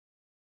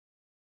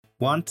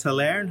Want to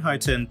learn how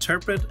to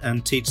interpret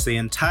and teach the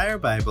entire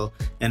Bible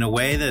in a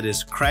way that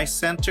is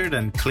Christ-centered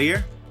and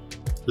clear?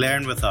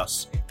 Learn with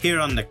us here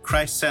on the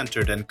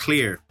Christ-Centered and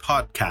Clear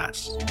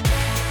podcast.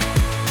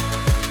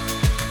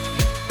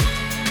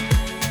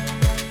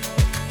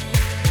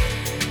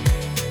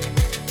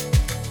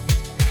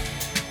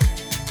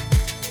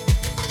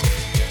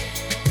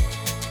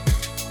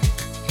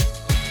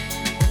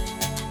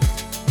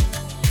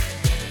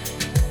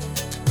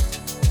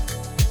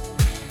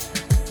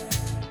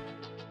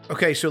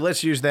 Okay, so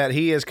let's use that.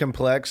 He is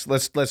complex.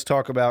 Let's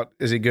talk about,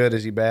 is he good?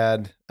 Is he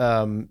bad?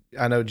 I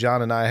know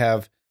John and I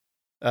have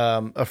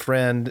a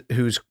friend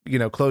who's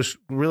really close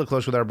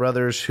with our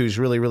brothers, who's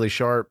really, really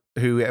sharp,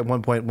 who at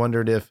one point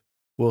wondered if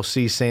we'll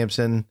see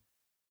Samson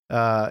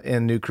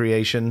in New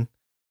Creation.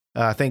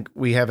 I think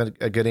we have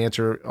a good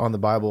answer on the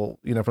Bible,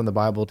 from the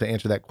Bible to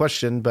answer that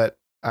question, but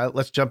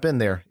let's jump in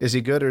there. Is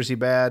he good or is he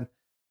bad?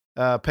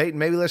 Peyton,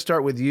 maybe let's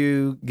start with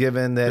you,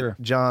 given that Sure.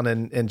 John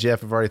and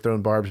Jeff have already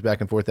thrown barbs back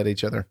and forth at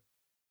each other.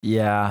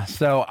 Yeah.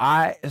 So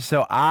I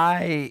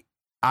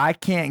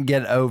can't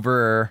get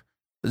over,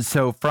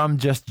 from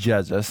just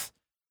Judges,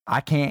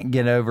 I can't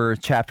get over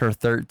chapter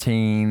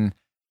 13,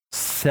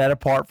 set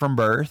apart from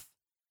birth.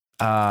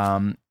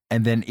 And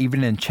then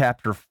even in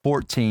chapter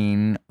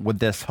 14 with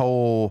this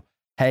whole,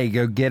 hey,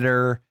 go get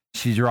her,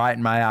 she's right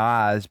in my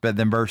eyes. But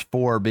then verse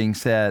 4 being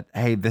said,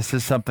 hey, this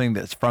is something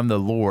that's from the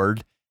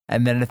Lord.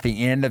 And then at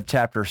the end of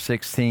chapter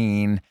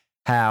 16,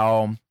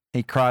 how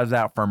he cries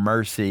out for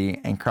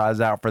mercy and cries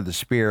out for the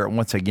Spirit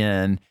once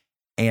again.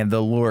 And the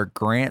Lord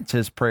grants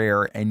his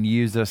prayer and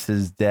uses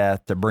his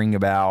death to bring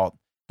about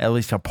at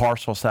least a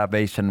partial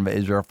salvation of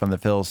Israel from the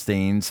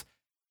Philistines,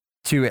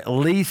 to at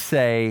least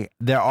say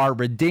there are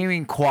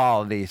redeeming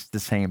qualities to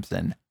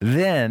Samson.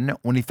 Then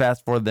when he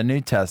fast forward the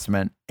New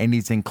Testament and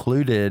he's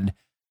included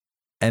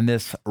in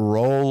this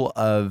role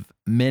of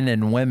men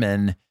and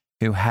women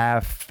who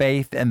have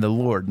faith in the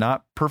Lord,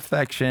 not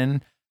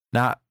perfection,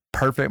 not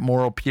perfect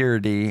moral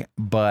purity,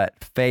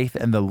 but faith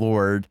in the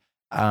Lord.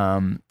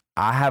 I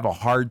have a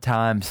hard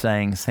time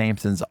saying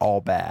Samson's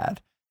all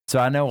bad. So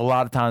I know a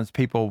lot of times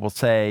people will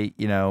say,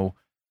 these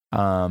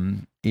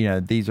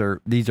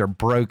are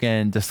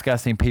broken,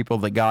 disgusting people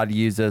that God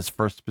uses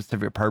for a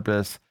specific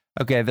purpose.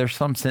 Okay, there's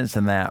some sense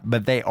in that,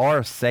 but they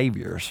are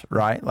saviors,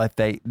 right? Like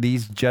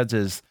these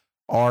judges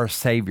are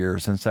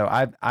saviors. And so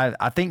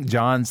I think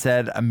John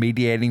said a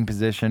mediating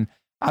position.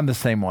 I'm the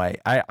same way.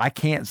 I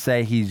can't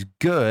say he's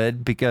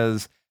good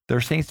because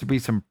there seems to be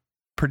some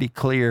pretty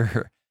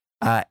clear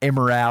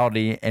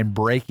immorality and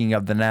breaking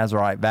of the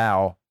Nazirite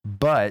vow.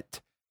 But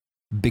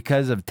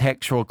because of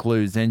textual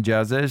clues in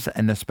Judges,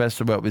 and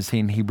especially what we see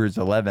in Hebrews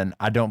 11,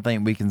 I don't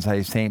think we can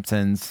say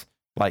Samson's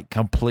like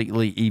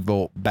completely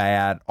evil,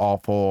 bad,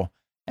 awful,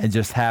 and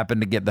just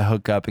happened to get the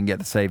hookup and get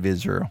to save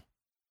Israel.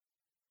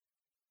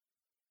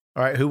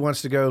 All right, who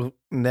wants to go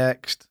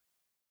next?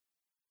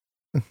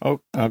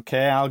 Oh,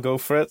 okay, I'll go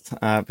for it.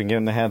 I've been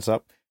giving the heads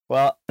up.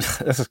 Well,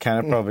 this is kind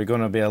of probably going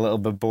to be a little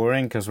bit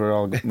boring because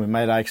we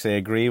might actually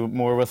agree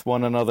more with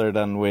one another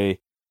than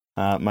we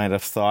might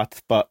have thought.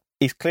 But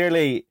he's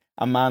clearly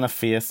a man of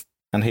faith,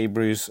 and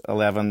Hebrews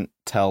 11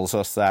 tells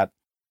us that.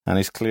 And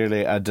he's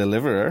clearly a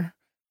deliverer,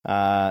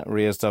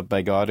 raised up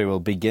by God, who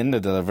will begin the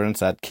deliverance,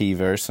 that key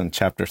verse in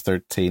chapter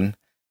 13,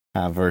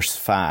 verse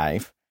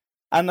 5.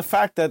 And the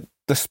fact that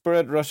the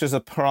Spirit rushes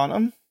upon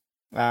him,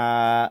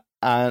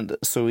 and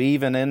so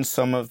even in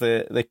some of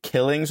the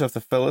killings of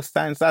the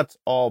Philistines, that's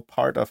all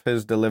part of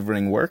his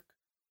delivering work.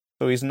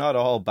 So he's not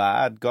all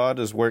bad. God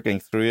is working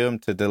through him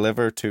to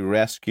deliver, to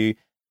rescue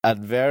at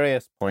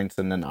various points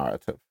in the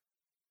narrative.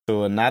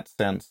 So in that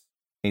sense,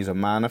 he's a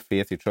man of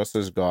faith who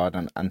trusts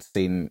God and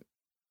seen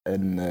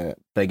in the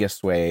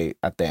biggest way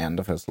at the end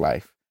of his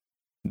life.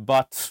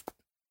 But,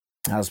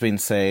 as been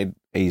said,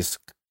 he's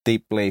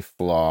deeply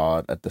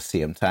flawed at the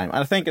same time. And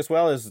I think as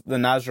well as the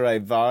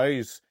Nazirite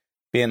vows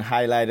being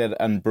highlighted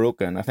and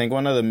broken, I think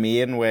one of the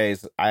main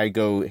ways I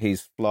go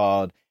he's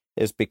flawed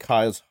is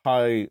because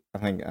how, I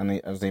think, and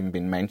it has even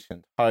been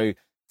mentioned, how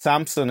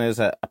Samson is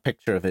a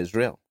picture of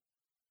Israel.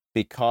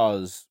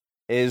 Because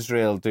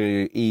Israel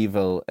do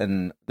evil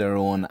in their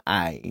own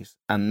eyes,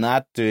 and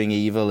that doing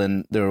evil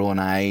in their own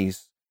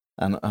eyes,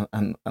 and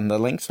the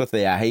links with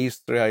the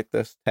eyes throughout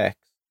this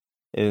text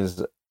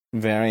is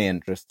very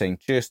interesting,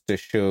 just to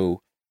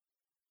show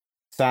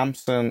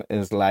Samson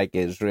is like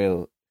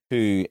Israel,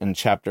 who in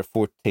chapter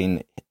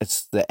 14,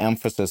 it's the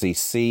emphasis, he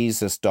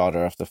sees this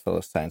daughter of the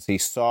Philistines. He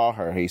saw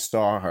her,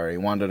 he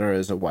wanted her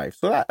as a wife.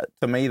 So that,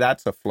 to me,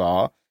 that's a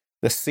flaw.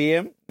 The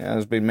same,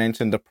 as been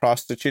mentioned, the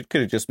prostitute,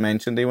 could have just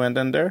mentioned he went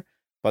in there,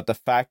 but the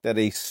fact that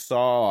he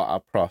saw a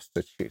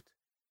prostitute,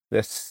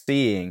 the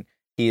seeing,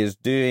 he is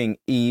doing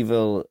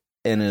evil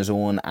in his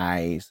own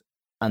eyes.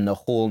 And the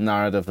whole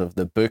narrative of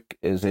the book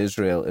is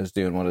Israel is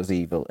doing what is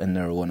evil in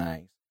their own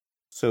eyes.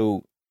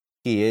 So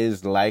he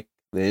is like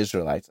the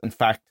Israelites. In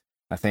fact,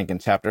 I think in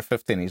chapter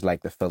 15, he's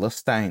like the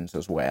Philistines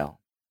as well,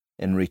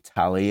 in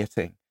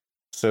retaliating.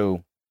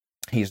 So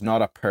he's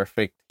not a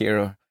perfect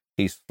hero.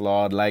 He's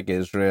flawed like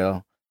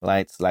Israel.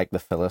 Israelites like the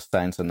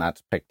Philistines, and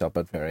that's picked up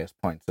at various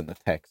points in the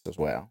text as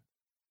well.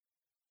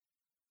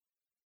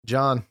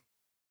 John.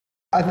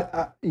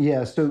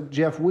 Yeah. So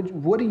Jeff,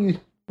 what do you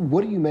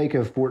make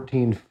of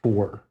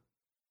 14:4?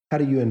 How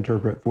do you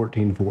interpret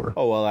 14:4?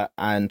 Oh, well,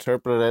 I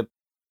interpret it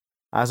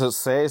as it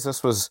says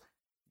this was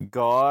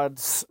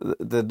God's,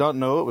 did not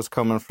know it was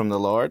coming from the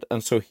Lord,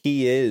 and so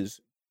he is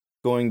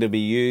going to be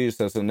used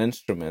as an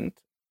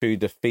instrument to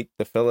defeat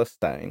the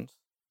Philistines.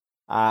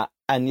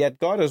 And yet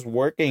God is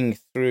working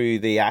through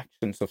the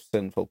actions of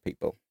sinful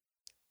people,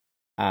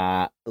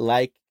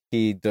 like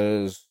he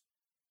does,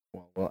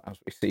 well, as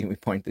we see, we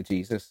point to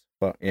Jesus,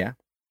 but yeah.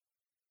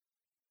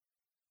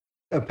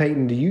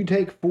 Peyton, do you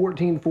take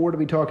 14:4 to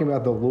be talking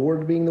about the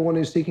Lord being the one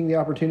who's seeking the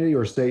opportunity,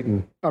 or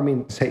Satan? I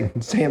mean,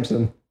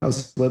 Samson. That was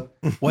a slip.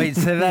 Wait,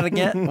 say that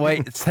again.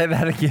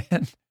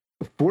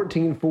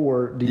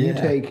 14:4. Do you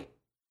take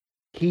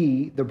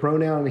he, the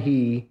pronoun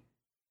he,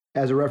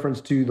 as a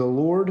reference to the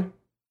Lord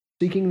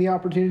seeking the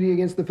opportunity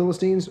against the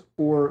Philistines,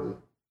 or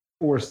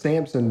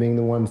Samson being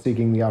the one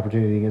seeking the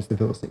opportunity against the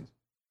Philistines?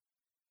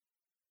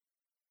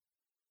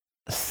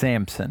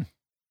 Samson.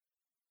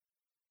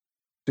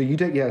 So you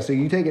take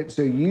it.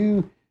 So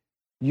you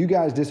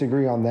guys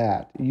disagree on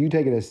that. You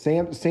take it as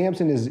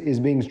Samson is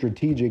being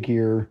strategic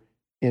here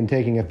in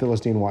taking a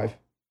Philistine wife.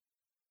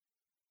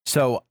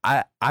 So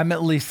I'm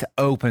at least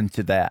open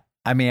to that.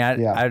 I mean,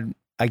 I'm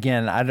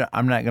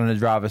not going to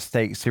drive a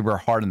stake super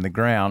hard in the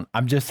ground.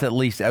 I'm just at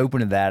least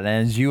open to that.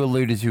 And as you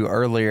alluded to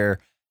earlier,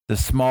 the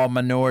small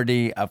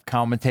minority of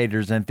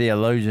commentators and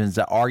theologians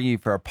that argue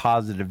for a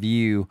positive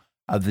view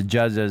of the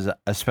judges,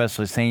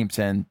 especially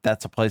Samson,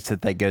 that's a place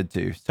that they go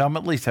to. So I'm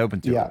at least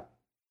open to it.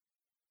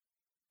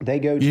 They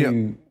go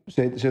to,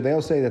 so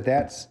they'll say that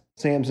that's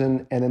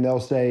Samson, and then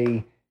they'll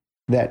say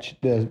that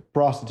the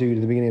prostitute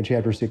at the beginning of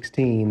chapter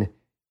 16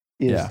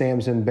 is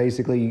Samson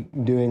basically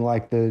doing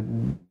like the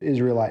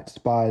Israelite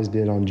spies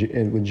did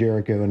with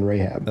Jericho and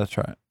Rahab. That's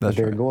right.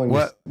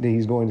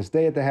 He's going to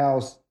stay at the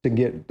house to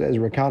get as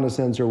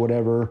reconnaissance or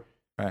whatever,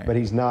 but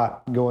he's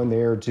not going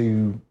there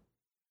to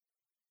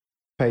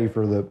pay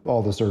for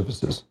all the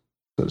services,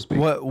 so to speak.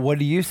 What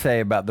do you say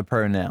about the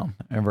pronoun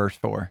in verse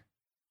 4?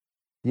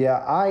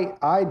 Yeah,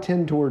 I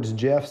tend towards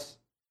Jeff's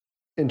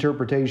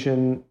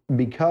interpretation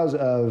because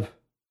of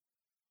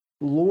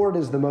Lord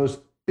is the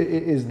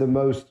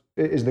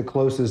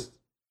closest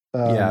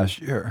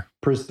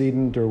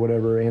precedent or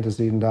whatever,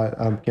 antecedent. I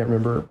can't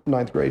remember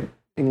 9th grade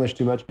English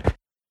too much,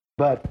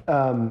 but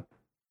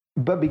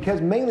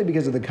mainly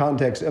because of the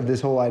context of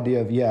this whole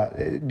idea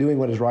of doing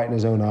what is right in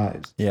his own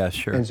eyes. Yeah,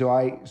 sure. And so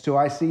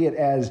I see it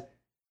as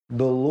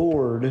the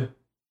Lord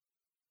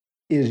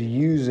is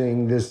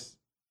using this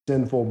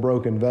sinful,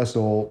 broken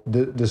vessel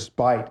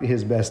despite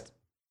his best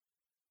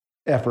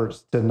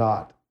efforts to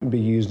not be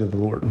used of the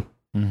Lord.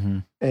 Mm-hmm.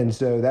 And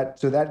so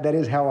that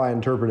is how I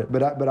interpret it.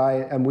 But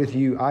I am with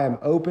you. I am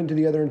open to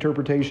the other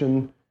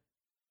interpretation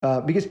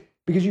because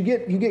you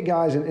get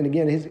guys, and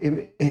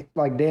again,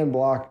 like Dan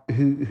Block,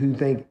 who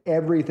think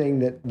everything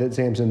that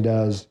Samson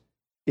does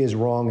is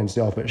wrong and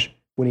selfish.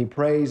 When he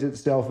prays,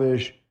 it's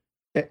selfish.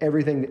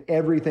 Everything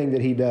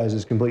that he does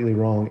is completely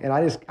wrong, and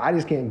I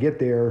just can't get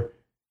there.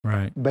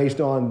 Right.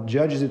 Based on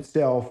Judges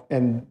itself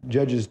and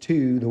Judges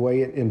 2, the way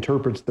it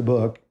interprets the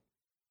book,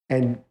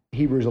 and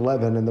Hebrews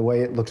 11 and the way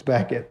it looks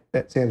back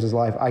at Samson's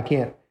life, I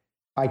can't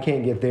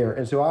get there.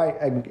 And so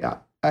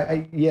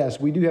I yes,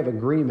 we do have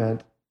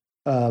agreement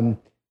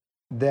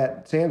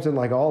that Samson,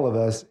 like all of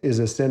us, is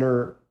a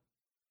sinner,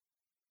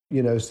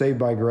 saved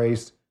by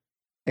grace,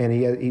 and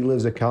he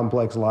lives a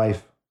complex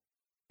life,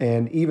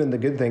 and even the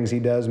good things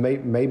he does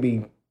may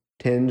be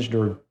tinged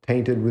or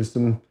tainted with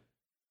some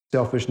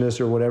selfishness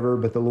or whatever,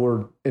 but the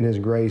Lord in his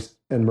grace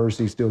and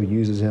mercy still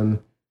uses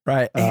him.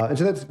 Right. And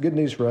so that's good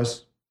news for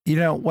us.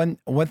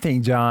 One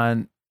thing,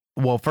 John,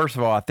 well, first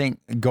of all, I think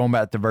going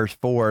back to verse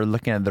 4,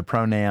 looking at the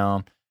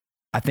pronoun,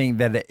 I think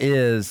that it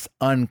is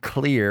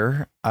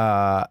unclear,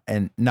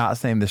 and not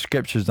saying the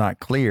scripture's not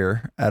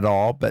clear at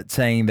all, but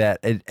saying that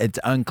it's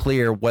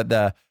unclear what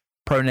the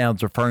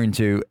pronoun's referring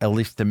to, at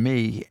least to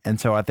me. And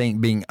so I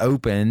think being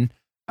open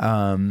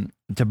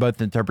to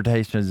both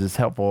interpretations is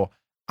helpful.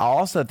 I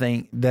also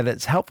think that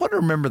it's helpful to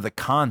remember the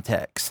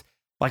context.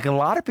 Like a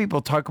lot of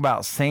people talk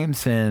about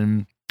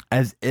Samson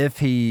as if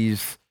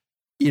he's,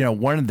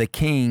 one of the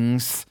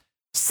kings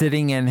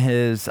sitting in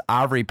his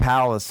ivory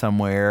palace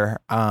somewhere,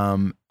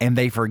 and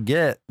they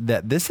forget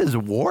that this is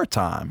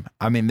wartime.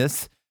 I mean,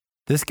 this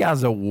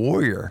guy's a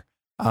warrior,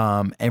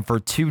 and for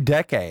 2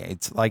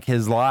 decades, like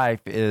his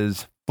life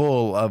is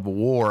full of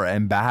war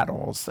and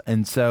battles.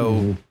 And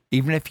so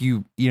even if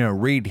you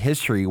read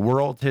history,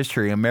 world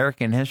history,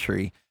 American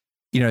history,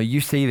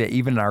 you see that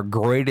even our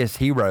greatest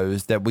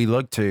heroes that we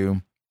look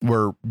to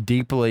were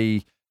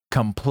deeply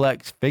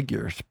complex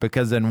figures,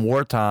 because in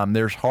wartime,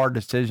 there's hard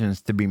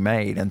decisions to be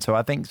made. And so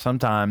I think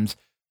sometimes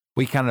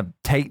we kind of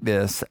take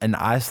this and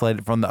isolate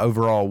it from the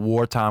overall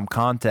wartime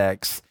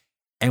context,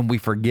 and we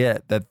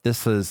forget that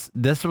this was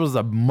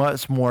a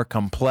much more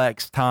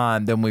complex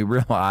time than we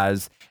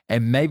realize.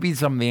 And maybe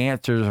some of the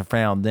answers are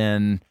found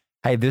in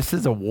hey, this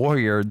is a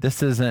warrior.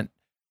 This isn't.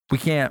 We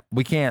can't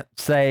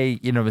say,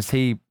 is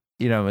he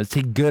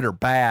good or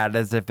bad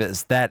as if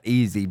it's that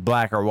easy,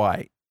 black or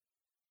white.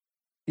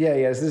 Yeah,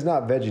 this is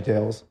not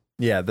VeggieTales.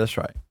 Yeah, that's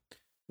right.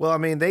 Well, I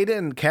mean, they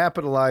didn't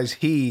capitalize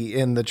he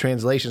in the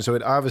translation, so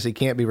it obviously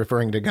can't be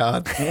referring to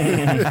God.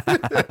 You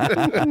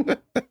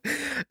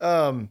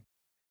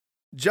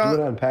John, want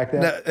to unpack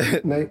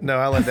that? no,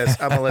 I'm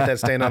gonna let that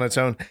stand on its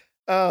own.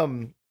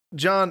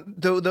 John,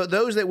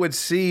 those that would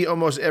see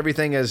almost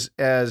everything as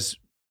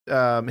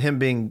him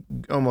being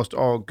almost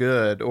all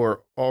good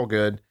or all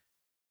good,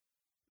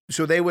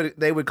 so they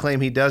would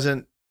claim he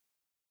doesn't.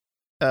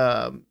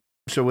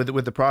 So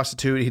with the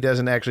prostitute, he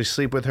doesn't actually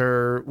sleep with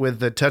her. With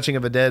the touching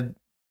of a dead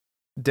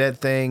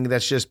thing,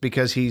 that's just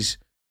because he's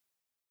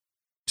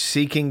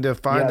seeking to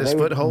find this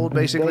foothold.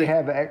 Basically,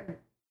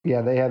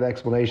 they have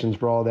explanations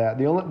for all that.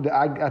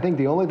 I think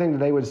the only thing that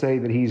they would say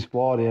that he's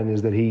flawed in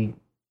is that he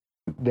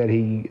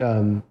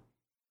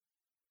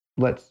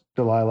lets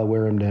Delilah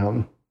wear him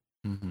down.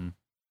 Mm-hmm.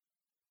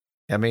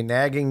 I mean,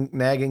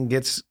 nagging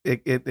gets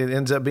it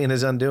ends up being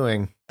his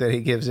undoing that he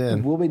gives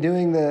in. We'll be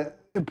doing the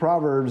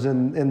Proverbs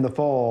in the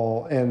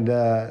fall, and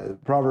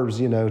Proverbs,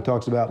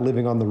 talks about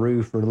living on the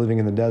roof or living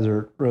in the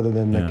desert rather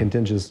than a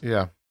contentious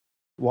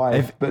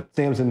wife. But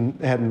Samson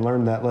hadn't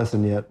learned that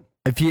lesson yet.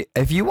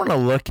 If you want to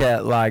look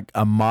at like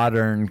a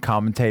modern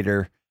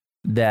commentator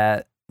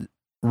that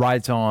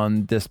writes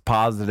on this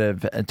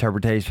positive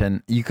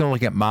interpretation, you can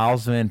look at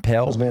Miles Van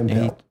Pelt.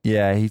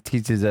 He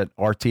teaches at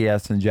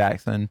RTS in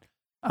Jackson.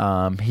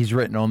 He's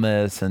written on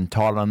this and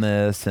taught on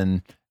this,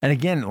 and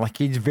again, like,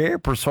 he's very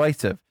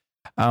persuasive,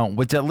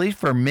 which at least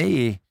for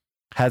me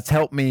has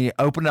helped me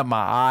open up my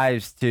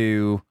eyes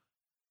to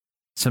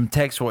some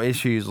textual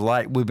issues,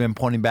 like we've been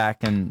pointing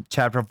back in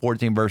chapter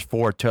 14, verse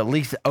 4, to at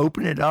least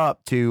open it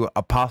up to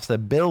a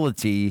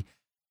possibility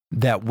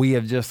that we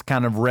have just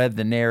kind of read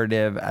the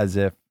narrative as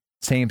if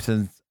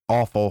Samson's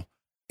awful.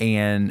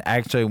 And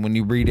actually, when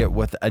you read it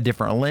with a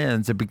different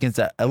lens, it begins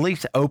to at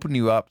least open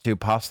you up to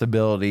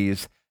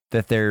possibilities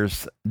that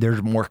there's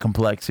more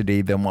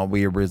complexity than what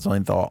we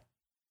originally thought.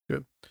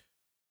 Good.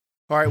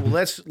 All right. Well,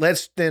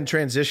 let's then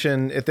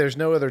transition. If there's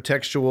no other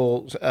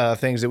textual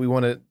things that we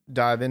want to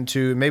dive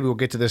into, maybe we'll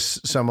get to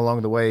this some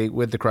along the way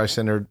with the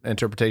Christ-centered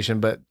interpretation.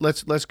 But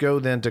let's go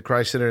then to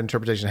Christ-centered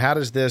interpretation. How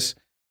does this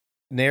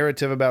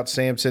narrative about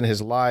Samson,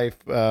 his life,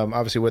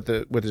 obviously what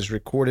is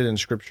recorded in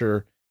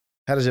Scripture,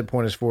 how does it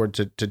point us forward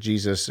to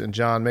Jesus? And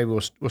John, maybe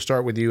we'll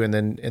start with you, and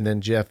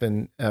then Jeff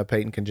and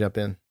Peyton can jump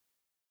in.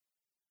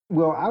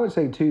 Well, I would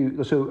say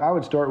too. So I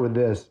would start with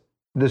this.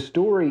 The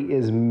story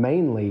is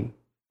mainly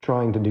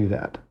trying to do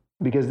that,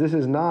 because this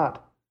is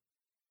not.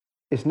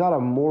 It's not a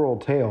moral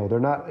tale.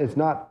 It's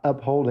not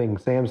upholding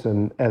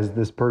Samson as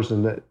this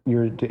person that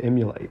you're to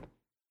emulate.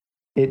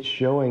 It's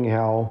showing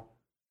how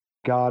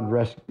God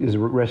is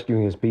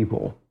rescuing His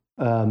people.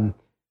 And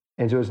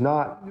so it's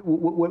not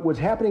what's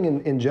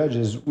happening in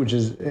Judges, which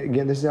is,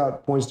 again, this is how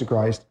it points to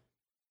Christ,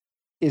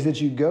 is that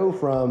you go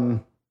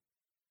from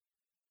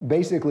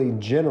basically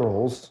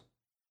generals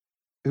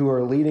who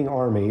are leading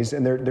armies,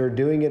 and they're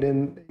doing it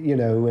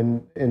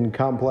in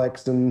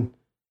complex and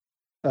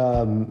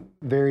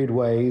varied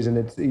ways, and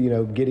it's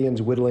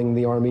Gideon's whittling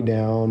the army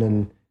down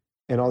and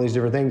all these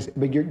different things.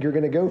 But you're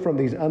going to go from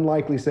these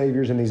unlikely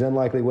saviors and these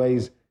unlikely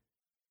ways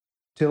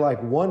to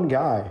like one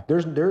guy.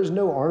 There's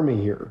no army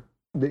here.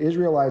 The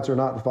Israelites are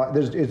not.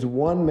 It's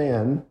one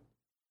man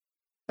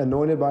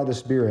anointed by the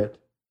Spirit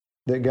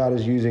that God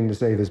is using to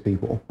save His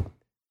people,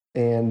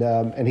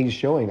 and He's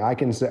showing I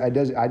can say I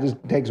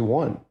just takes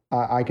one.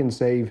 I can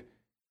save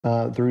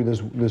through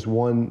this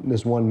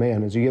one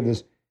man. And so you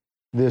have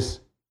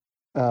this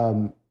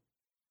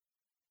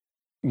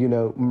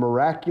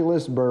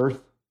miraculous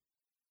birth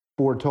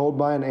foretold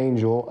by an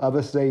angel of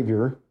a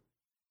Savior,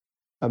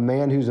 a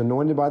man who's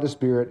anointed by the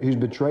Spirit, who's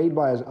betrayed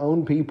by his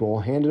own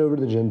people, handed over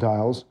to the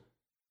Gentiles,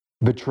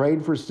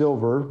 betrayed for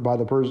silver by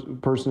the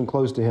person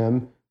close to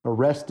him,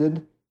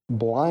 arrested,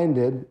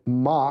 blinded,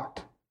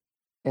 mocked,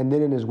 and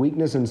then in his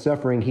weakness and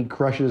suffering, he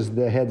crushes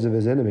the heads of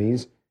his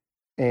enemies,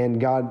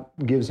 and God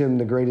gives him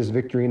the greatest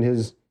victory in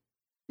his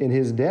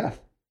death.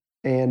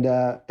 And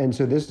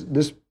so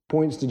this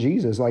points to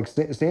Jesus. Like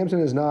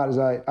Samson is not, as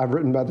I've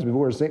written about this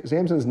before,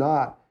 Samson's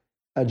not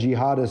a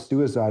jihadist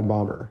suicide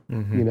bomber.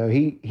 Mm-hmm.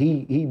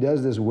 He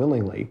does this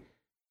willingly.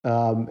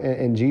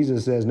 And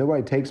Jesus says,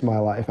 nobody takes my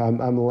life.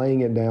 I'm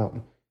laying it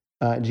down.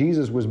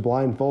 Jesus was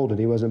blindfolded.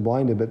 He wasn't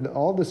blinded, but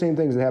all the same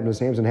things that happened to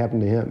Samson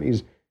happened to him.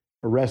 He's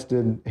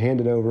arrested,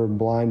 handed over,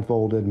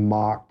 blindfolded,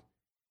 mocked.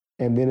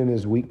 And then in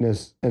his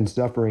weakness and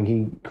suffering,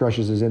 he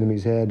crushes his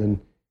enemy's head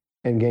and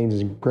gains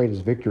his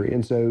greatest victory.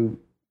 And so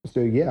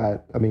yeah,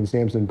 I mean,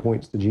 Samson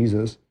points to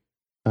Jesus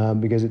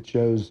because it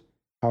shows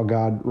how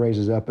God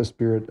raises up a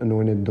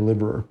Spirit-anointed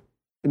deliverer.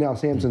 And now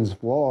Samson's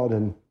flawed,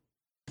 and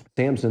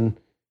Samson,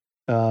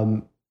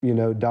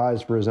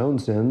 dies for his own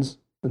sins.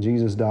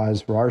 Jesus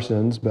dies for our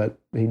sins, but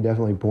he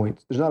definitely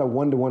points. There's not a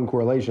one-to-one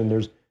correlation.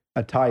 There's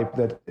a type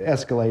that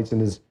escalates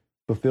and is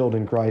fulfilled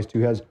in Christ,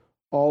 who has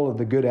all of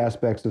the good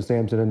aspects of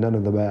Samson and none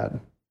of the bad.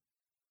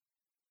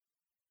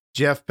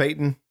 Jeff,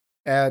 Peyton,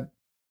 add?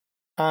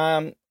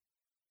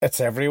 It's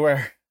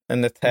everywhere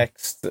in the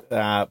text,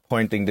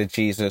 pointing to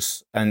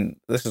Jesus, and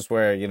this is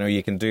where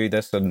you can do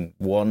this in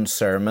one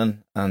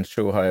sermon and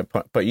show how.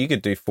 But you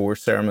could do 4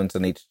 sermons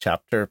in each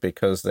chapter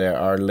because there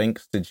are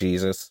links to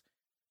Jesus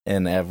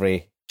in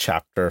every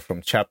chapter.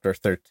 From chapter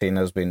 13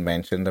 has been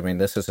mentioned. I mean,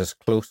 this is as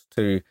close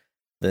to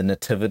the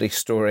nativity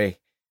story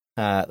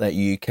that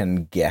you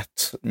can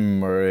get.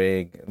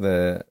 Mary,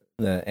 the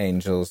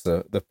angels,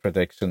 the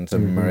predictions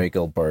of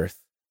miracle birth.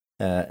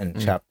 In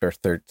chapter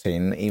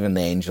 13, even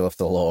the angel of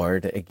the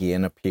Lord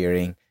again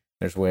appearing.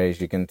 There's ways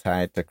you can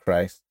tie it to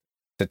Christ.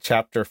 To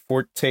chapter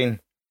 14,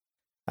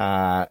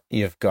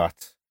 you've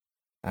got,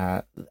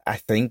 I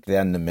think,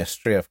 then the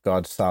mystery of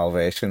God's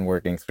salvation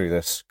working through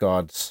this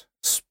God's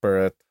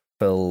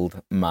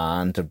Spirit-filled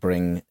man to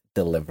bring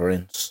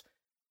deliverance.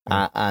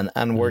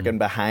 And working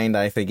behind,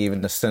 I think,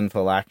 even the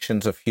sinful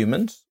actions of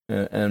humans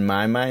in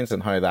my mind,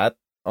 and how that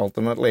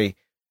ultimately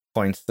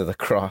points to the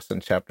cross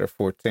in chapter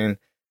 14.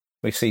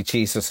 We see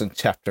Jesus in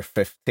chapter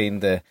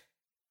 15,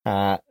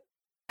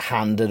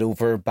 handed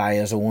over by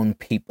his own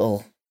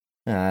people,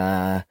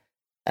 and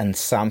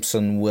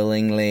Samson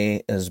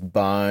willingly is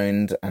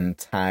bound and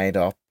tied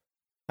up.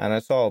 And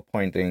it's all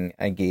pointing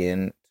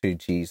again to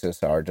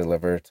Jesus, our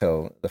deliverer,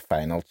 till the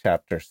final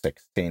chapter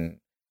 16,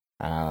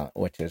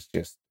 which is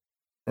just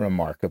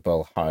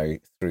remarkable how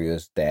through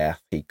his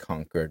death he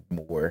conquered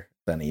more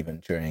than even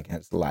during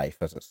his life,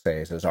 as it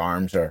says. His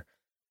arms are,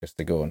 just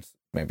to go and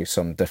maybe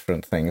some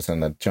different things,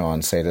 and that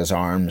John said, his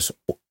arms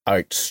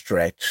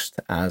outstretched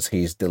as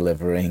he's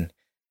delivering,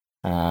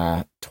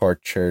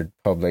 tortured,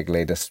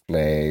 publicly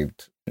displayed,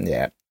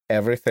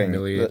 everything,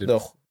 humiliated.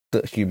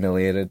 The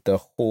humiliated, the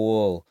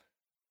whole.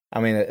 I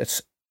mean,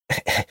 it's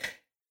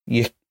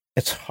it's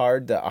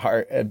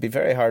it'd be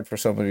very hard for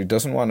somebody who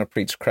doesn't want to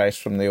preach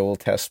Christ from the Old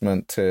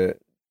Testament to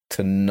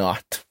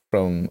not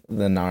from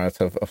the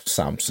narrative of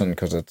Samson,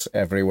 because it's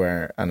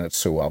everywhere and it's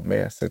so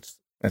obvious.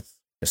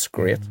 It's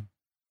great.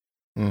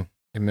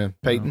 Amen.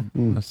 Peyton?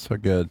 That's so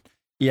good.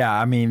 Yeah,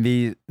 I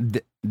mean,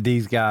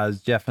 these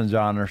guys, Jeff and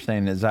John, are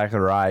saying exactly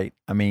right.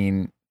 I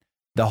mean,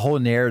 the whole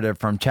narrative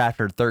from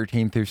chapter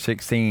 13 through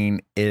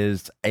 16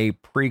 is a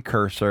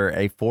precursor,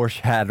 a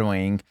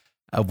foreshadowing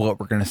of what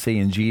we're going to see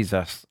in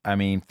Jesus. I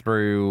mean,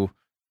 through,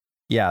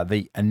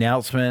 the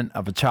announcement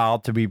of a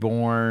child to be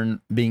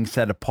born, being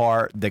set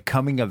apart, the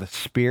coming of the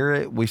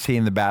Spirit we see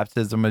in the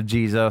baptism of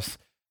Jesus,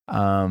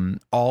 all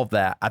of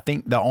that. I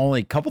think the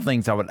only couple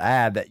things I would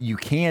add that you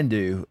can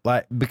do,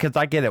 because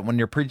I get it, when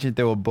you're preaching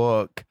through a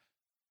book,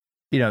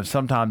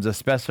 sometimes,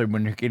 especially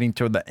when you're getting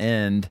toward the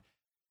end,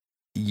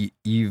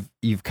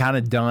 you've kind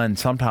of done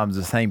sometimes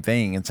the same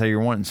thing, and so you're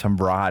wanting some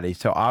variety.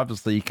 So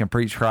obviously you can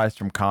preach Christ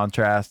from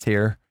contrast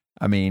here.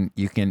 I mean,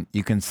 you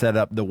can set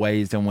up the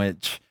ways in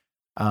which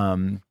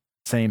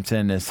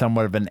Samson is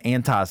somewhat of an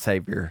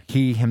anti-savior.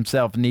 He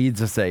himself needs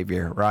a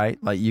savior, right?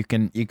 Like you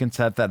can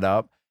set that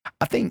up.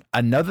 I think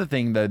another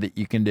thing, though, that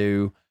you can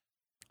do,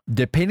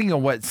 depending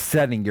on what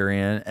setting you're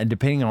in and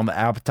depending on the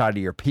appetite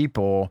of your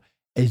people,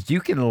 is you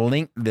can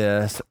link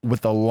this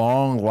with a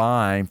long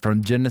line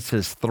from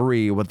Genesis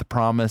 3 with the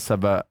promise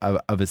of a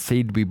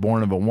seed to be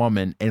born of a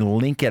woman, and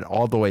link it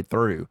all the way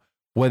through,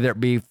 whether it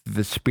be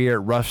the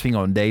Spirit rushing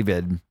on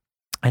David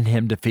and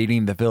him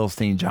defeating the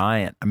Philistine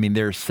giant. I mean,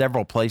 there are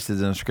several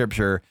places in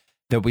Scripture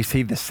that we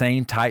see the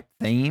same type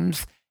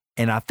themes,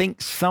 and I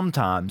think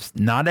sometimes,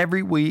 not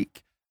every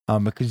week,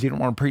 because you don't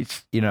want to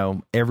preach,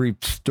 every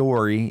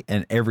story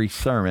and every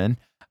sermon.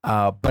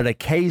 But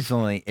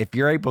occasionally, if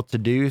you're able to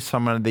do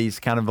some of these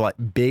kind of like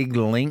big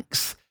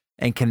links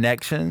and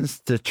connections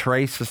to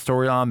trace the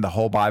storyline, the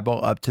whole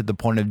Bible up to the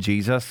point of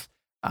Jesus,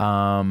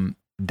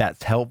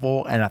 that's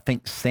helpful. And I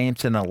think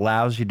Samson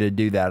allows you to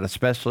do that,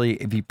 especially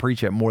if you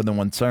preach it more than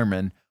one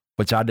sermon,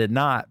 which I did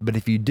not. But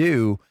if you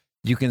do,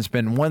 you can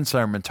spend one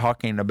sermon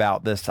talking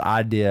about this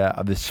idea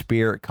of the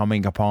Spirit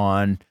coming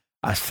upon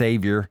a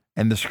Savior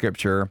in the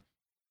Scripture,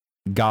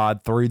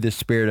 God through the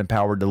Spirit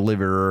empowered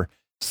deliverer,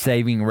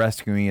 saving,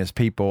 rescuing his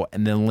people,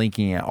 and then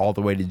linking it all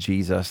the way to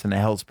Jesus. And it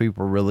helps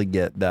people really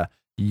get the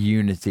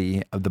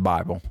unity of the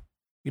Bible.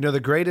 The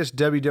greatest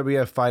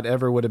WWF fight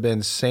ever would have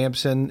been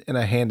Samson in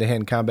a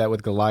hand-to-hand combat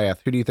with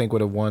Goliath. Who do you think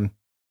would have won?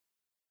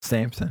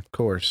 Samson. Of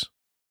course.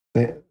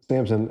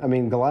 Samson. I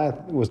mean, Goliath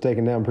was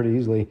taken down pretty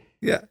easily.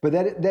 Yeah. But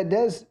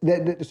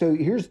so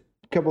here's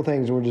a couple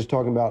things, and we're just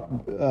talking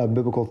about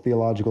biblical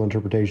theological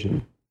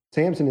interpretation.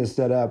 Samson is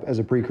set up as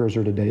a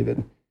precursor to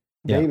David.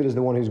 Yeah. David is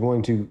the one who's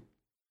going to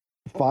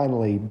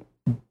finally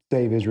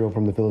save Israel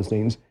from the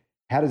Philistines.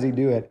 How does he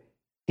do it?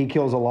 He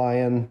kills a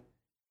lion,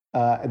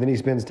 and then he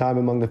spends time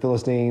among the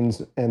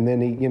Philistines, and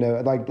then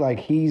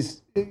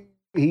he's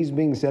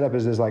being set up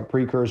as this like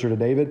precursor to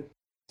David.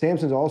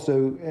 Samson's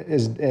also,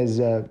 as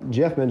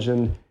Jeff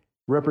mentioned,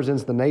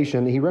 represents the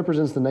nation. He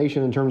represents the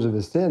nation in terms of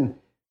his sin,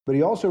 but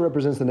he also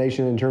represents the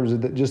nation in terms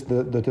of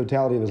the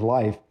totality of his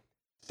life,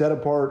 set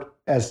apart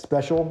as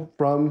special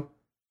from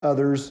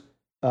others,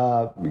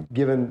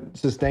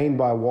 sustained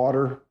by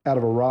water out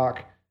of a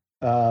rock.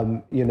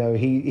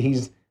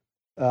 He's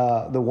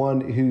the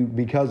one who,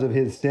 because of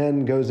his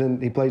sin,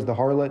 he plays the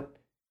harlot.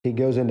 He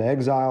goes into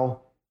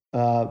exile.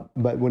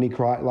 But when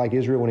like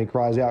Israel, when he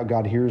cries out,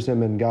 God hears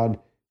him and God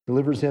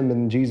delivers him.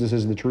 And Jesus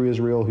is the true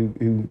Israel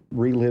who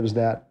relives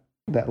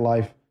that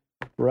life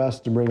for us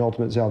to bring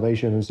ultimate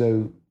salvation. And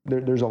so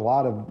there's a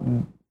lot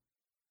of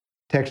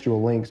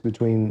textual links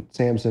between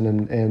Samson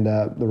and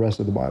the rest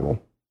of the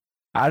Bible.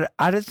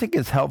 I just think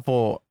it's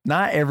helpful.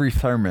 Not every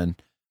sermon.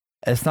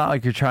 It's not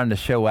like you're trying to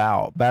show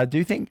out, but I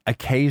do think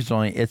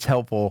occasionally it's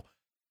helpful,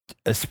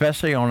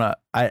 especially and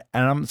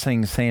I'm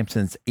saying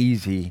Samson's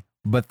easy,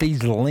 but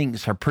these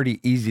links are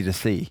pretty easy to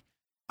see.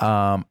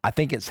 I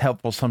think it's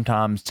helpful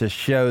sometimes to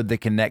show the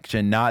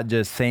connection, not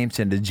just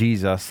Samson to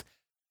Jesus,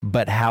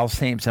 but how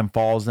Samson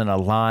falls in a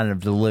line of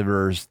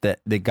deliverers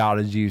that God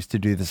has used to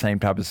do the same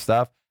type of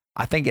stuff.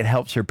 I think it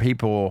helps your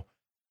people,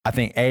 I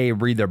think, A,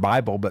 read their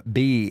Bible, but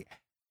B,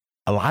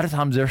 a lot of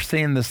times they're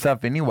seeing this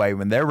stuff anyway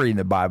when they're reading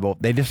the Bible.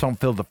 They just don't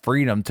feel the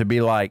freedom to be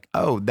like,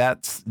 oh,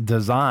 that's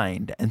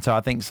designed. And so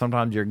I think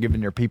sometimes you're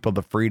giving your people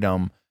the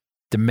freedom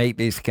to make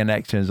these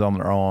connections on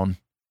their own.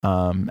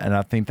 And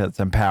I think that's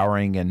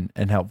empowering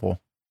and helpful.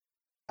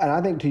 And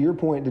I think to your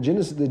point, the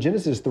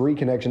Genesis 3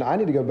 connection, I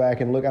need to go back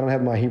and look. I don't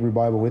have my Hebrew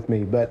Bible with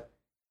me, but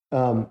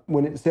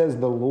when it says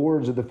the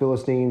lords of the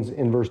Philistines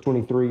in verse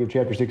 23 of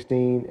chapter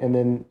 16, and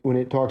then when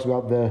it talks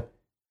about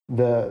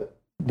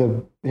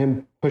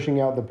him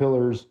pushing out the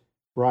pillars,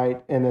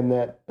 right, and then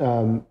that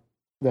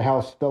the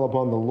house fell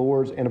upon the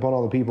lords and upon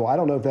all the people. I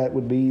don't know if that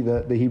would be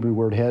the Hebrew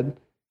word head,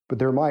 but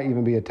there might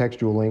even be a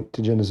textual link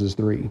to Genesis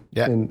 3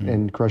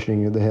 and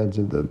crushing of the heads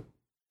of the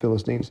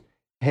Philistines.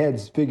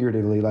 Heads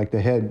figuratively, like the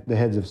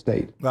heads of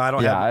state. Well, I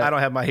don't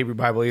have my Hebrew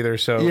Bible either,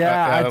 so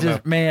I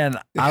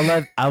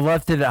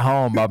left it at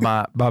home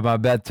by my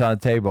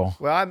bedside table.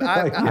 Well,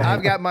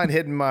 I've got mine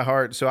hidden in my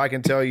heart, so I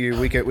can tell you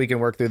we can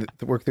work through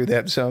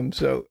that some.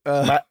 So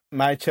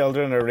my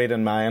children are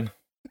reading mine.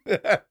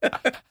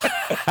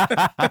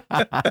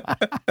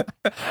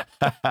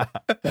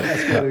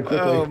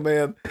 Oh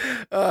man.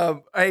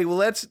 Hey, well,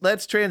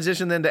 let's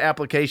transition then to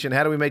application.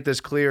 How do we make this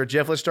clear?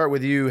 Jeff, let's start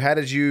with you. How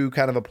did you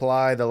kind of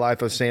apply the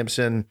life of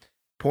Samson,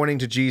 pointing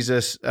to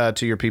Jesus,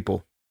 to your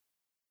people?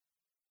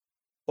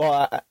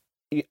 Well,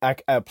 I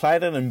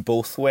applied it in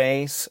both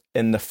ways,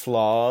 in the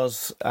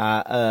flaws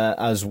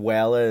as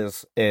well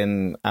as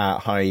in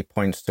how he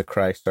points to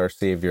Christ our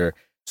Savior.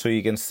 So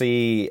you can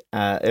see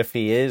if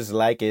he is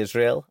like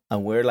Israel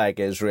and we're like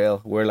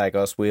Israel, we're like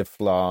us, we have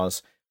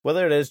flaws.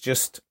 Whether it is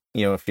just,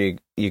 if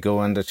you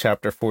go into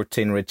chapter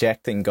 14,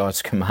 rejecting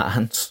God's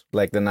commands,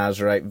 like the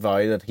Nazirite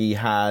vow that he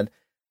had,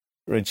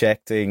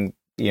 rejecting,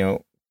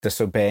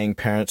 disobeying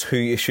parents, who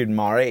you should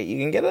marry. You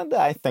can get into,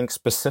 I think,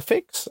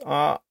 specifics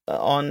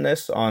on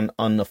this,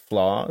 on the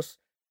flaws,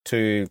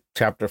 to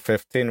chapter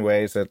 15,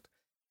 ways that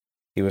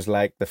he was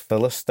like the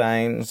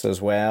Philistines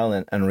as well,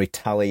 and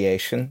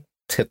retaliation,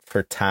 tit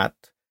for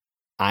tat,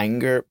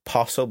 anger,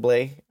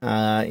 possibly.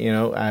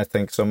 I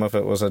think some of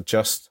it was a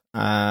just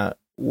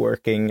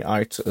working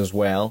out as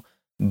well.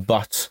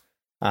 But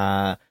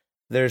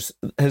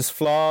his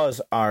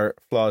flaws are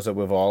flaws that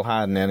we've all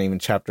had, and then even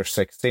chapter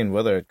 16,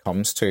 whether it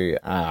comes to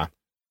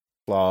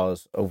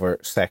flaws over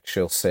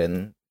sexual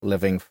sin,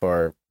 living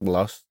for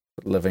lust,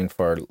 living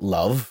for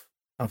love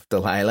of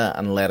Delilah,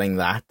 and letting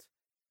that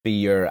be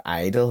your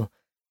idol.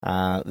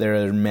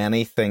 There are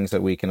many things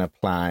that we can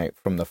apply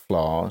from the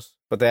flaws.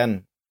 But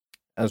then,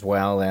 as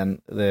well,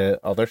 then the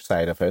other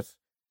side of it,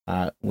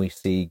 we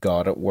see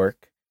God at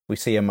work. We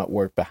see him at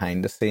work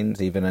behind the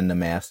scenes, even in the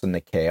mess and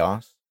the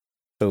chaos.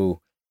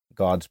 So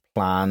God's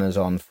plan is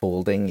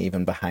unfolding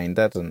even behind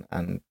it,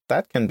 and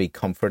that can be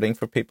comforting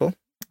for people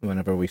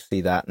whenever we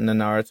see that in the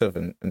narrative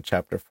in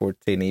chapter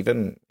 14,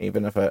 even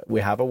if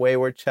we have a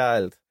wayward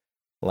child,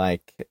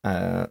 like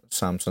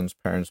Samson's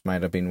parents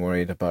might have been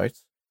worried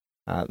about.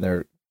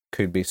 There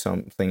could be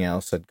something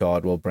else that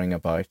God will bring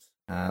about.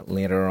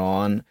 Later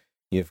on,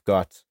 you've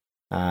got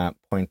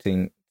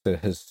pointing to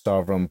his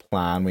sovereign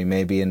plan. We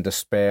may be in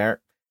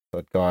despair,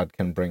 but God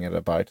can bring it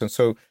about. And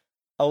so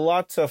a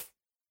lot of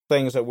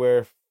things that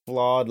we're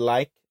flawed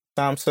like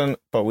Samson,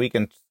 but we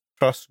can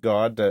trust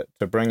God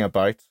to bring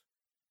about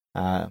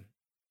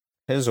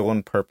his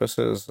own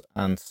purposes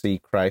and see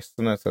Christ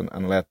in it,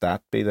 and let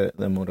that be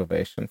the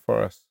motivation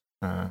for us.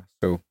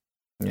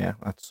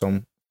 That's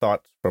some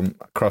thoughts from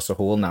across the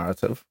whole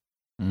narrative.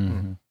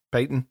 Mm-hmm.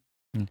 Peyton?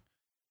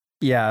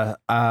 Yeah.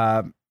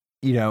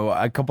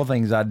 A couple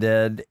things I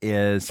did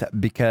is,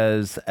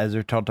 because as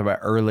we talked about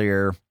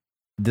earlier,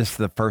 this is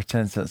the first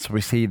instance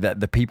we see that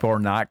the people are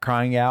not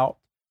crying out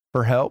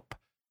for help.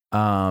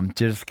 To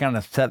just kind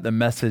of set the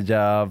message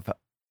of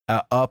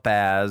up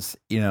as,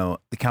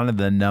 kind of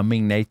the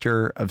numbing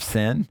nature of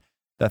sin,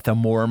 that the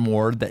more and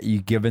more that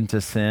you give into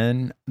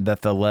sin,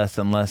 that the less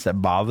and less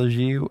it bothers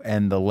you,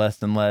 and the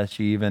less and less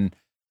you even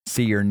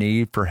see your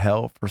need for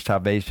help, for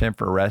salvation,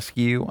 for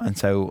rescue. And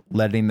so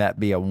letting that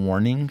be a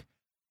warning.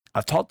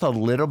 I talked a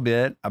little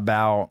bit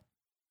about,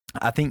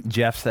 I think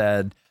Jeff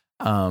said,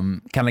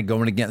 kind of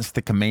going against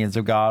the commands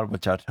of God,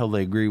 which I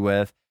totally agree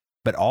with.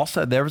 But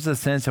also there was a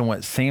sense in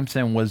which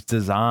Samson was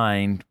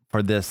designed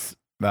for this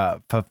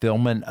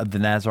fulfillment of the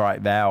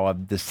Nazirite vow,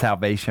 of the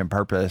salvation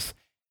purpose.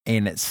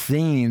 And it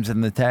seems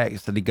in the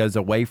text that he goes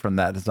away from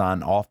that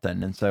design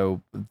often. And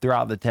so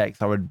throughout the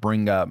text, I would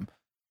bring up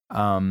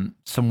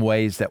some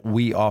ways that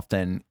we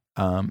often,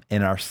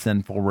 in our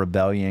sinful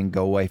rebellion,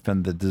 go away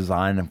from the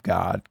design of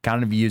God,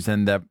 kind of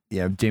using the,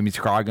 Jimmy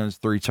Scroggins'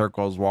 3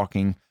 circles,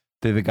 walking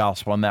through the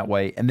gospel in that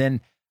way. And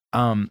then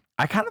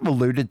I kind of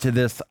alluded to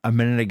this a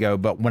minute ago,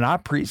 but when I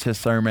preach a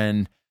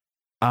sermon,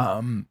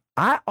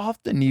 I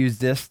often use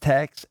this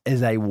text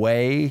as a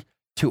way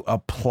to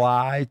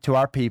apply to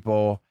our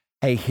people.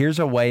 Hey, here's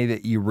a way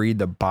that you read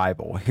the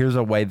Bible. Here's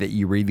a way that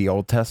you read the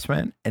Old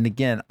Testament. And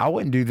again, I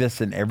wouldn't do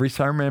this in every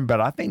sermon, but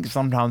I think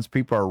sometimes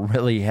people are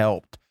really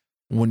helped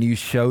when you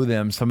show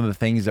them some of the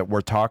things that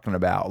we're talking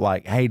about.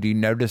 Like, hey, do you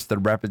notice the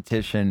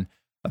repetition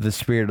of the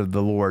Spirit of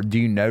the Lord? Do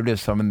you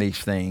notice some of these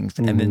things?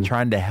 And then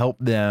trying to help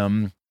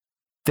them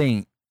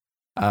think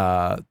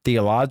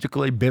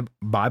theologically,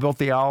 Bible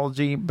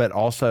theology, but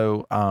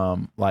also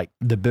like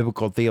the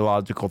biblical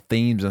theological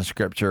themes in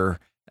Scripture,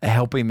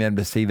 helping them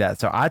to see that.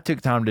 So I took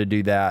time to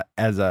do that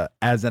as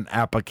an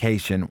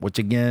application, which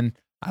again,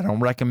 I don't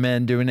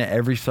recommend doing it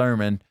every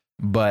sermon,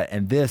 but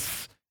in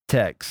this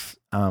text,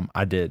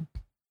 I did.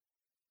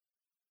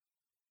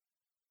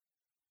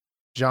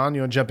 Jon,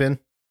 you want to jump in?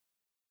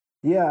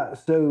 Yeah,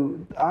 so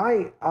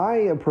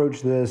I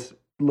approach this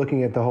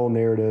looking at the whole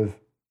narrative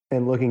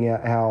and looking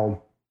at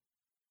how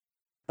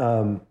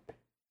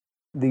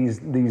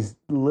these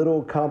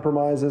little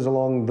compromises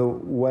along the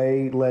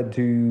way led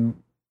to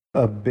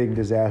a big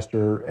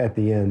disaster at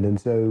the end. And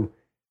so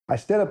I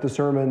set up the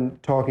sermon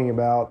talking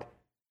about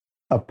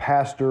a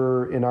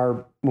pastor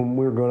when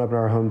we were growing up in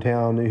our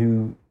hometown,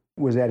 who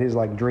was at his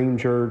dream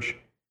church.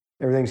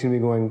 Everything seemed to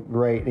be going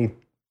great. And he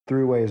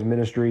threw away his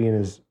ministry and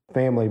his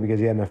family because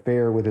he had an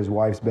affair with his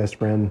wife's best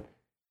friend.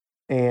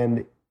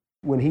 And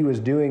when he was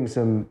doing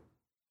some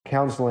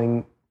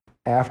counseling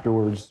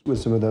afterwards with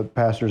some of the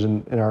pastors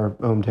in our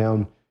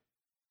hometown,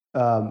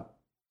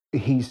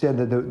 he said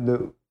that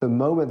the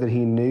moment that he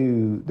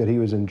knew that he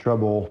was in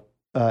trouble,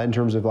 in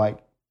terms of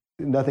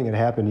nothing had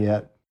happened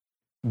yet,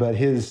 but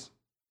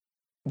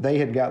they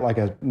had got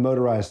a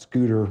motorized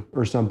scooter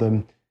or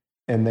something,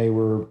 and they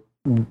were,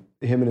 him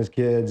and his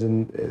kids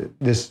and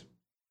this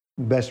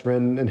best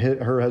friend and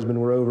her husband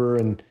were over,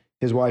 and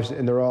his wife's,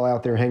 and they're all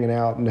out there hanging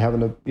out and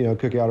having a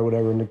cookout or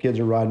whatever, and the kids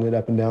are riding it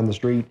up and down the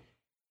street.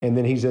 And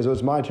then he says, "Oh,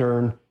 it's my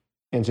turn,"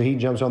 and so he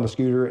jumps on the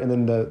scooter, and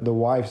then the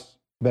wife's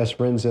best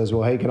friend says,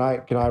 "Well, hey, can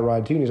I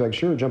ride too?" And he's like,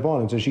 "Sure, jump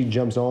on." And so she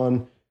jumps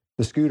on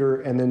the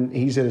scooter, and then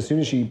he said as soon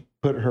as she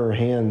put her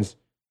hands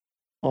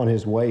on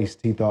his waist,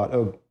 he thought,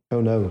 "Oh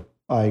no,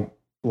 I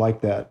like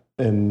that,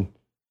 and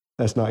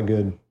that's not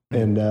good."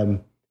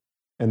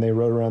 And they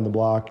rode around the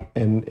block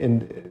and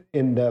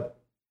ended up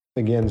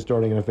again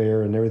starting an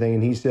affair and everything.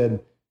 And he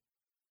said,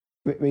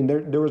 I mean,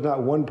 there was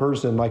not one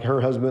person, like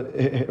her husband.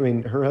 I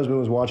mean, her husband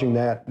was watching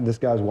that. This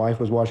guy's wife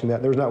was watching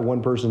that. There was not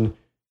one person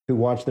who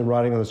watched them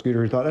riding on the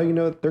scooter who thought, "Oh,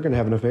 they're going to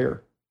have an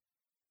affair,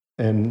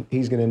 and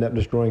he's going to end up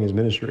destroying his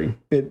ministry."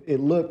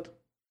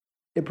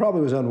 It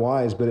probably was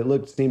unwise, but it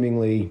looked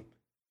seemingly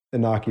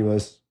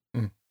innocuous.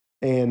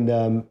 And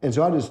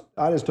so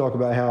I just talk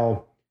about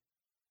how,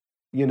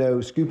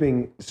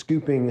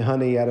 scooping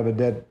honey out of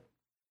a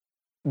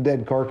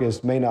dead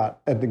carcass may not,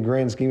 at the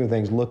grand scheme of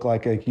things, look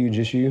like a huge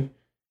issue.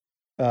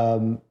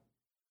 But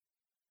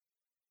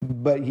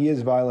he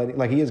is violating,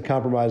 he is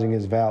compromising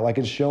his vow.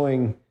 It's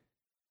showing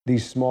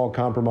these small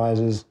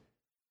compromises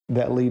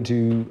that lead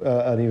to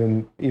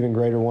an even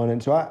greater one.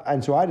 And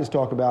so I just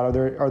talk about,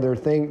 are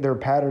there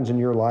patterns in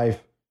your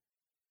life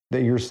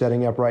that you're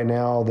setting up right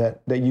now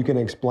that you can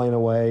explain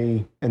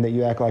away and that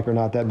you act like are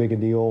not that big a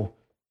deal,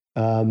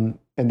 and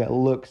that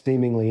look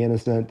seemingly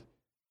innocent,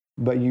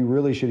 but you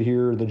really should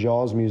hear the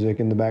Jaws music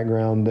in the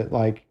background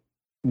that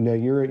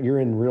you're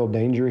in real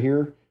danger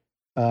here.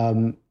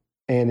 And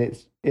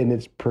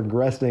it's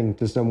progressing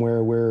to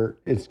somewhere where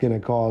it's going to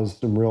cause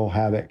some real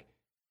havoc.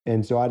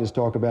 And so I just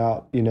talk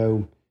about,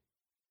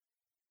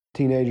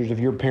 teenagers, if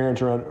your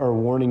parents are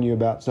warning you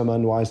about some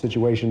unwise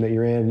situation that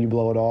you're in and you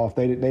blow it off,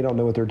 they don't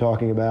know what they're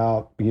talking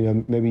about.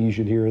 Maybe you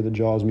should hear the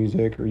Jaws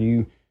music, or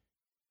you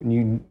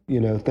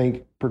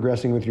think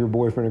progressing with your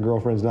boyfriend or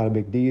girlfriend is not a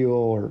big deal,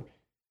 or,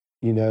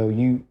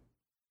 you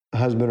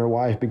husband or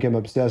wife become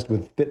obsessed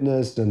with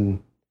fitness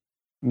and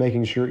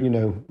making sure,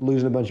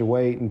 losing a bunch of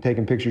weight and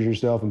taking pictures of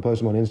yourself and post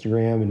them on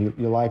Instagram, and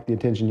you like the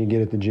attention you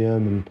get at the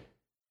gym,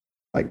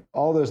 and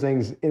all those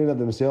things in and of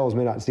themselves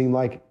may not seem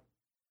like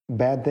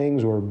bad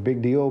things or a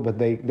big deal, but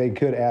they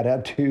could add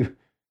up to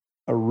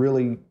a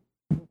really,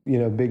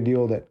 big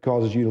deal that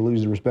causes you to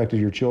lose the respect of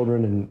your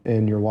children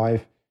and your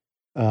wife,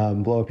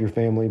 blow up your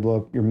family, blow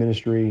up your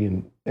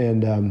ministry.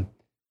 And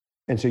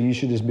so you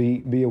should just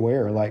be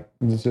aware.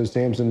 So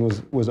Samson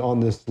was on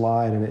this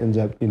slide, and it ends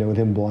up, with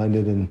him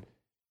blinded and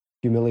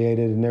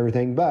humiliated and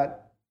everything.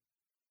 But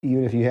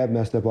even if you have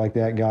messed up like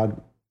that,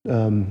 God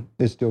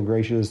is still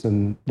gracious,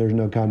 and there's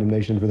no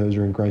condemnation for those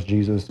who are in Christ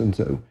Jesus. And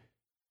so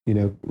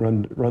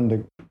run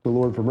to the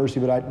Lord for mercy.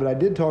 But I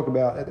did talk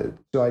about,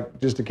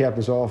 just to cap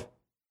this off,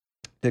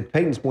 to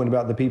Peyton's point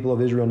about the people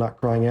of Israel not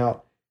crying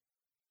out.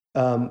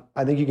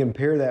 I think you can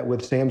pair that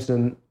with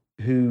Samson,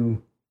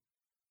 who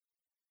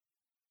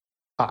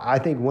I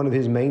think one of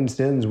his main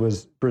sins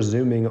was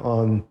presuming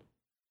on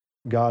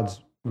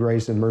God's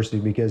grace and mercy,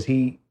 because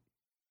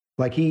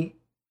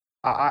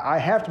I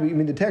have to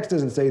be, the text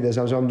doesn't say this,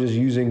 so I'm just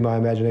using my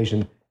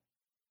imagination.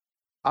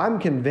 I'm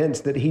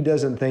convinced that he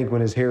doesn't think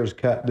when his hair is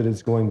cut that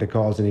it's going to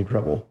cause any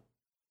trouble.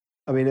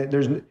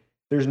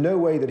 There's no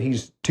way that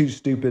he's too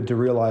stupid to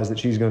realize that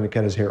she's going to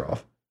cut his hair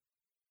off.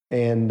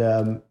 And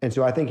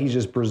so I think he's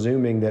just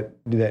presuming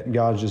that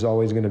God's just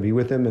always going to be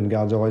with him and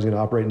God's always going to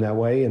operate in that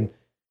way. And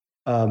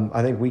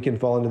I think we can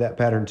fall into that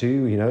pattern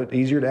too. It's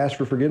easier to ask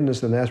for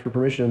forgiveness than to ask for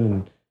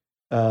permission,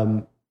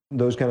 and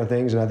those kind of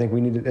things. And I think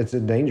it's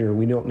a danger.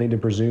 We don't need to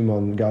presume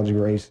on God's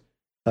grace.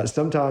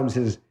 Sometimes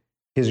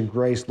his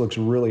grace looks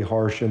really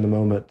harsh in the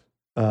moment.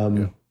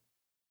 And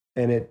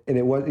it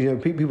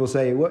was, people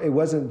say it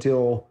wasn't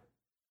until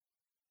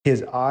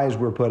his eyes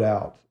were put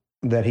out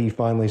that he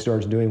finally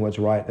starts doing what's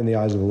right in the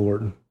eyes of the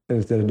Lord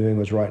instead of doing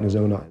what's right in his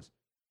own eyes.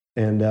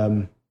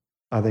 And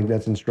I think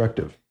that's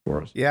instructive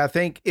for us. Yeah, I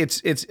think I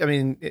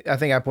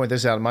think I point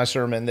this out in my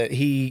sermon that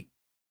he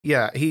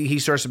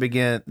starts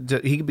to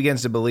he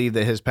begins to believe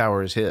that his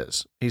power is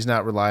his. He's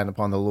not relying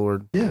upon the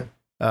Lord. Yeah.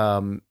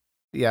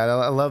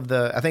 I love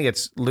I think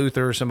it's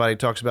Luther, somebody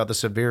talks about the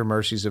severe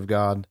mercies of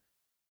God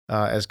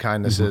as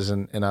kindnesses.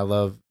 Mm-hmm. And I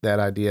love that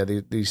idea,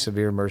 these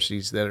severe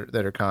mercies that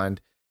are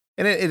kind.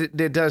 And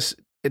it does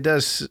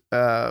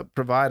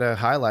provide a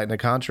highlight and a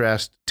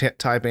contrast,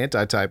 type,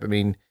 anti-type.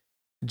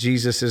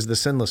 Jesus is the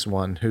sinless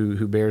one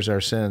who bears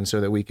our sins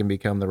so that we can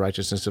become the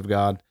righteousness of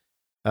God,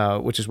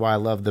 which is why I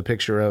love the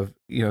picture of,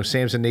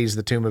 Samson needs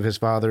the tomb of his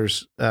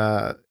fathers.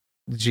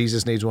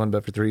 Jesus needs one,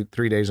 but for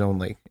three days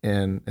only.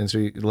 And so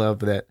you love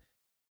that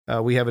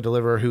we have a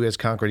deliverer who has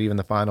conquered even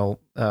the final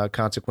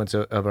consequence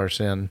of our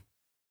sin.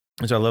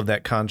 And so I love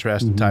that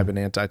contrast, mm-hmm. type and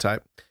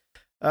anti-type.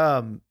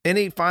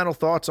 Any final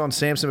thoughts on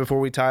Samson before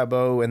we tie a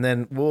bow? And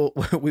then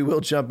we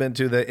will jump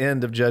into the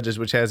end of Judges,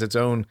 which has its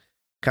own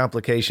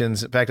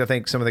complications. In fact, I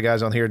think some of the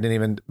guys on here didn't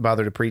even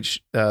bother to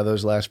preach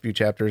those last few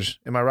chapters.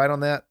 Am I right on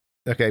that?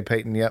 Okay,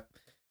 Peyton, yep.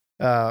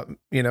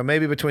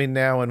 Maybe between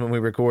now and when we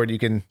record, you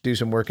can do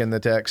some work in the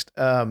text.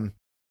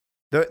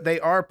 They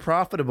are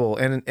profitable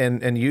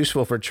and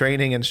useful for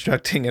training,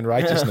 instructing in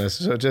righteousness.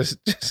 So just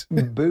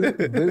boo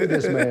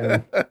this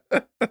man.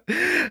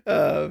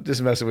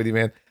 Just messing with you,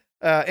 man.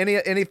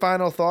 Any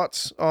final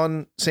thoughts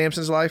on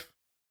Samson's life?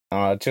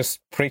 Just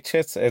preach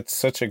it. It's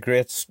such a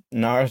great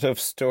narrative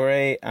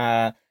story.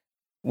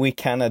 We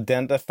can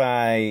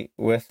identify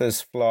with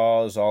his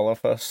flaws, all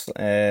of us.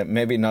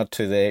 Maybe not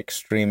to the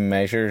extreme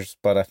measures,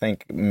 but I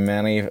think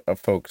many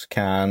folks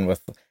can,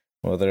 with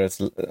whether it's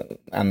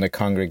and the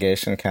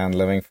congregation can,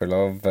 living for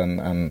love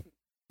and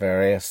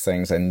various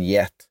things, and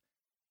yet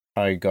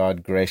how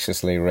God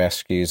graciously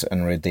rescues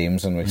and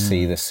redeems, and we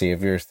see the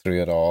Savior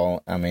through it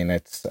all.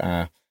 It's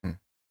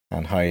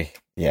and how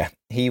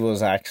he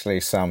was actually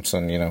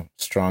Samson,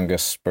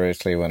 strongest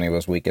spiritually when he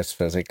was weakest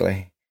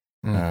physically.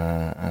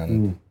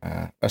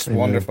 It's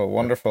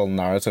wonderful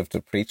narrative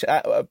to preach.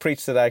 I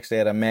preached it actually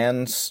at a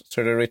men's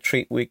sort of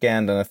retreat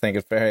weekend, and I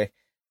think I'm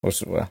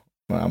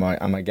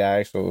a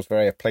guy, so it was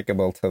very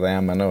applicable to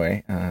them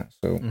anyway. Yeah,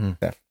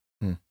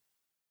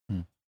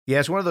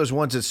 it's one of those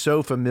ones that's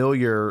so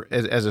familiar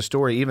as a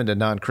story, even to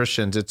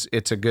non-Christians.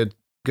 It's a good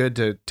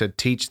to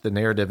teach the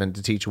narrative and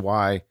to teach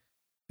why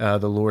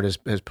the Lord has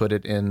put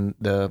it in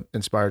the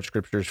inspired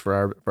scriptures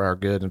for our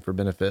good and for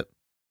benefit.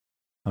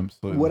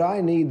 Absolutely. What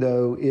I need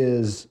though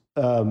is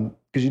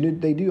because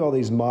they do all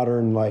these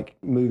modern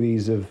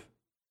movies of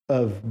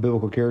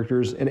biblical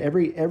characters, and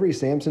every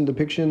Samson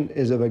depiction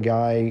is of a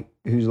guy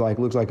who's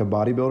looks like a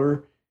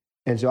bodybuilder,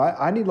 and so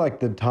I need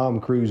the Tom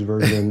Cruise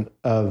version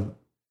of,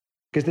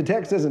 because the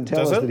text doesn't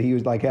tell us that he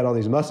was had all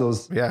these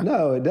muscles. Yeah.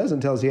 No, it doesn't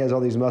tell us he has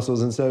all these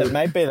muscles, and so it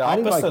might be the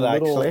opposite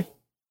actually.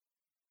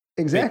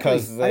 Exactly,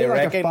 because they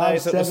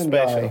recognize it as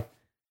special. Guy.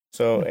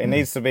 So it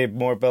needs to be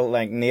more built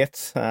like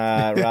Nate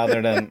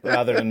rather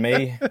than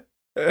me.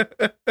 Fair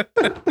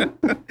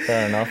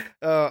enough.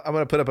 I'm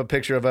going to put up a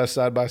picture of us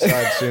side by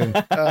side soon.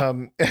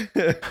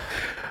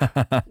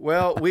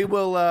 Well, we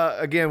will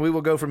we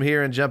will go from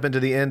here and jump into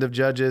the end of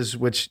Judges,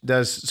 which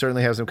does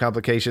certainly have some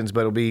complications,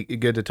 but it'll be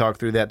good to talk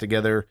through that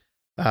together.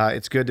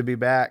 It's good to be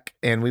back,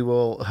 and we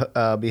will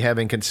be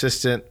having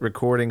consistent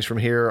recordings from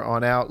here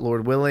on out,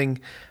 Lord willing.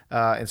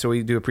 And so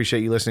we do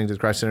appreciate you listening to the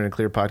Christ-Centered and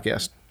Clear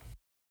podcast.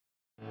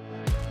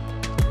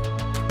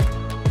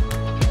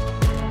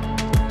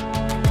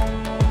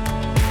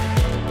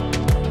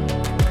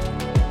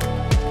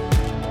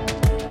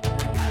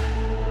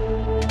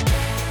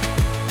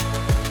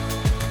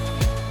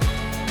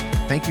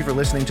 Thank you for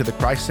listening to the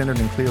Christ-Centered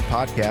and Clear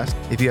podcast.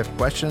 If you have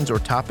questions or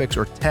topics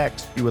or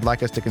texts you would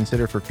like us to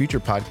consider for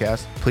future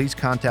podcasts, please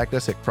contact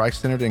us at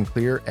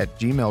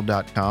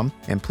christcenteredandclear@gmail.com,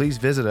 and please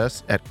visit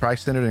us at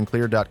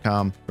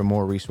christcenteredandclear.com for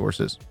more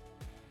resources.